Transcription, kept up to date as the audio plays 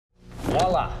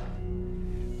Voila!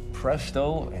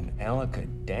 Presto and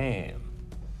alakadam.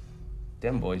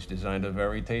 Them boys designed a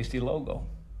very tasty logo.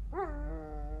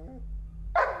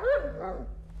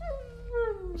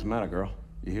 What's the matter, girl?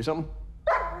 You hear something?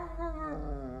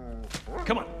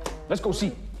 Come on, let's go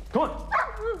see. Come on.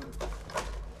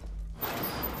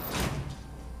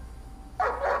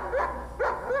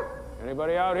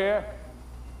 Anybody out here?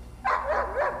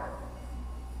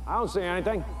 I don't see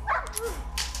anything.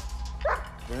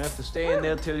 You're gonna have to stay in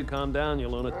there till you calm down, you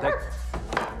lunatic.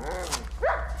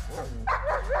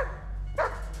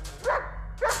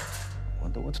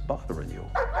 Wonder what's bothering you.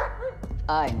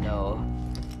 I know.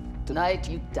 Tonight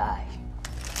you die.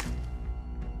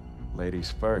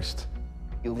 Ladies first.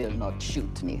 You will not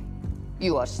shoot me.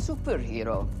 You are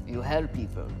superhero. You help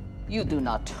people. You do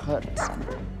not hurt.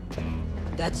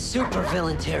 That's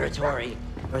supervillain territory.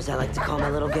 Or as I like to call my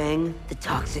little gang, the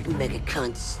toxic mega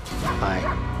cunts. Aye.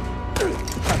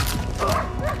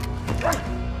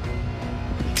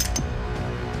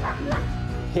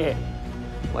 Yeah,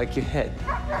 like your head.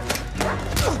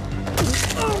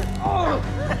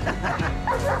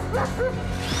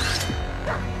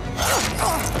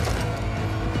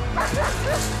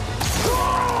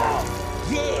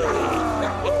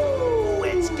 Yeah! Ooh,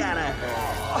 it's gonna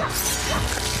hurt.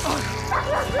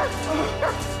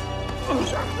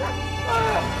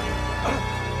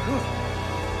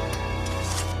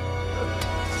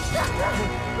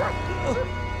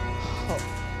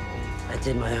 I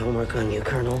did my homework on you,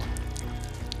 Colonel.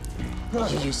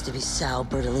 You used to be Sal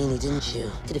Bertolini, didn't you?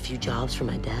 Did a few jobs for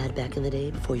my dad back in the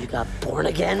day before you got born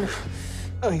again?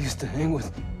 I used to hang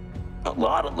with a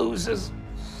lot of losers.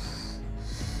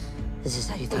 This is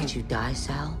how you thought you'd die,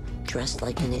 Sal? Dressed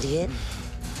like an idiot?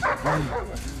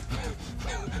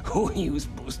 Who are you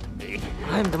supposed to be?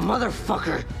 I'm the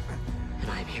motherfucker.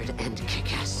 And I'm here to end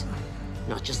Kick-Ass.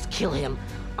 Not just kill him,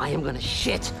 I am gonna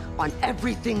shit on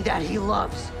everything that he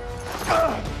loves.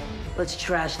 Let's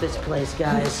trash this place,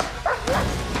 guys.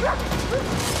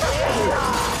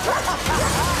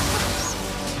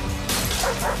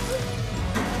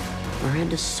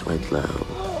 Miranda Swedlow.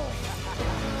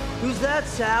 Who's that,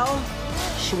 Sal?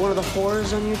 She one of the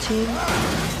whores on your team?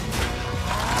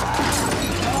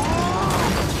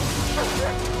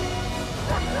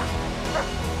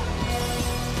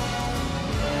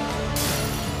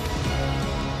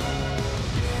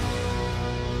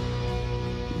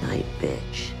 Night,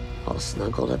 bitch. All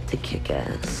snuggled up to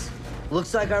Kick-Ass.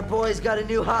 Looks like our boy's got a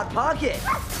new hot pocket.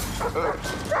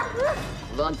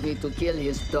 Want me to kill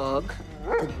his dog?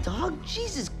 The dog?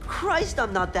 Jesus Christ,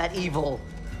 I'm not that evil.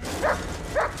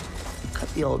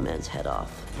 Cut the old man's head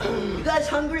off. You guys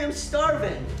hungry? I'm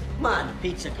starving. Come on.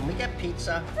 Pizza. Can we get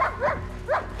pizza?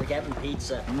 We're getting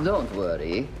pizza. Don't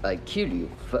worry, I kill you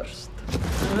first.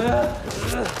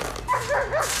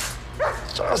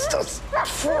 Justice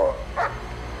for